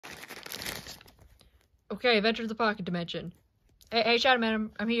Okay, I've entered the pocket dimension. Hey, Charmander,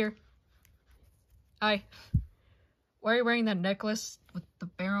 I'm here. Hi. Why are you wearing that necklace with the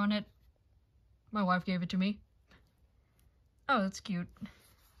bear on it? My wife gave it to me. Oh, that's cute.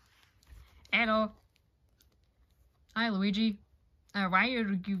 Hello. Hi, Luigi. Why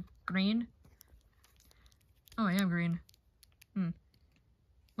are you green? Oh, I am green.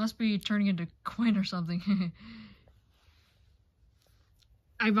 Must be turning into Quinn or something.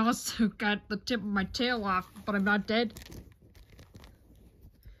 I've also got the tip of my tail off, but I'm not dead.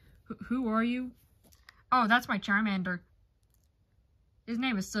 Who are you? Oh, that's my Charmander. His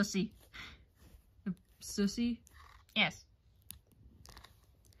name is Sussy. Sussy? Yes.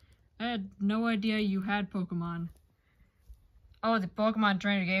 I had no idea you had Pokemon. Oh, the Pokemon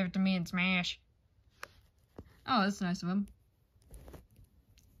trainer gave it to me in Smash. Oh, that's nice of him.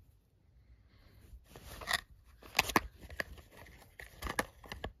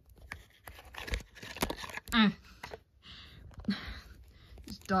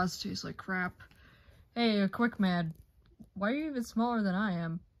 These dots taste like crap. Hey, Quick Mad. Why are you even smaller than I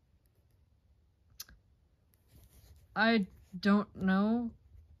am? I don't know.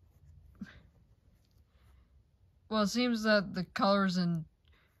 Well, it seems that the colors and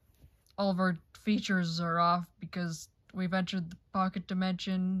all of our features are off because we've entered the pocket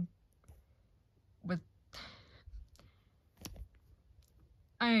dimension with...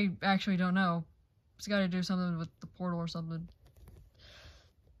 I actually don't know. It's gotta do something with the portal or something.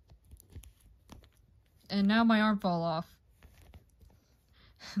 And now my arm fell off.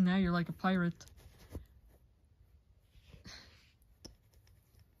 Now you're like a pirate.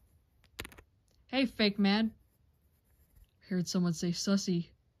 Hey, fake man. Heard someone say sussy.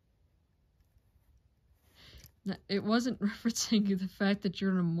 It wasn't referencing the fact that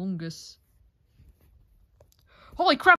you're an Among Us. Holy crap!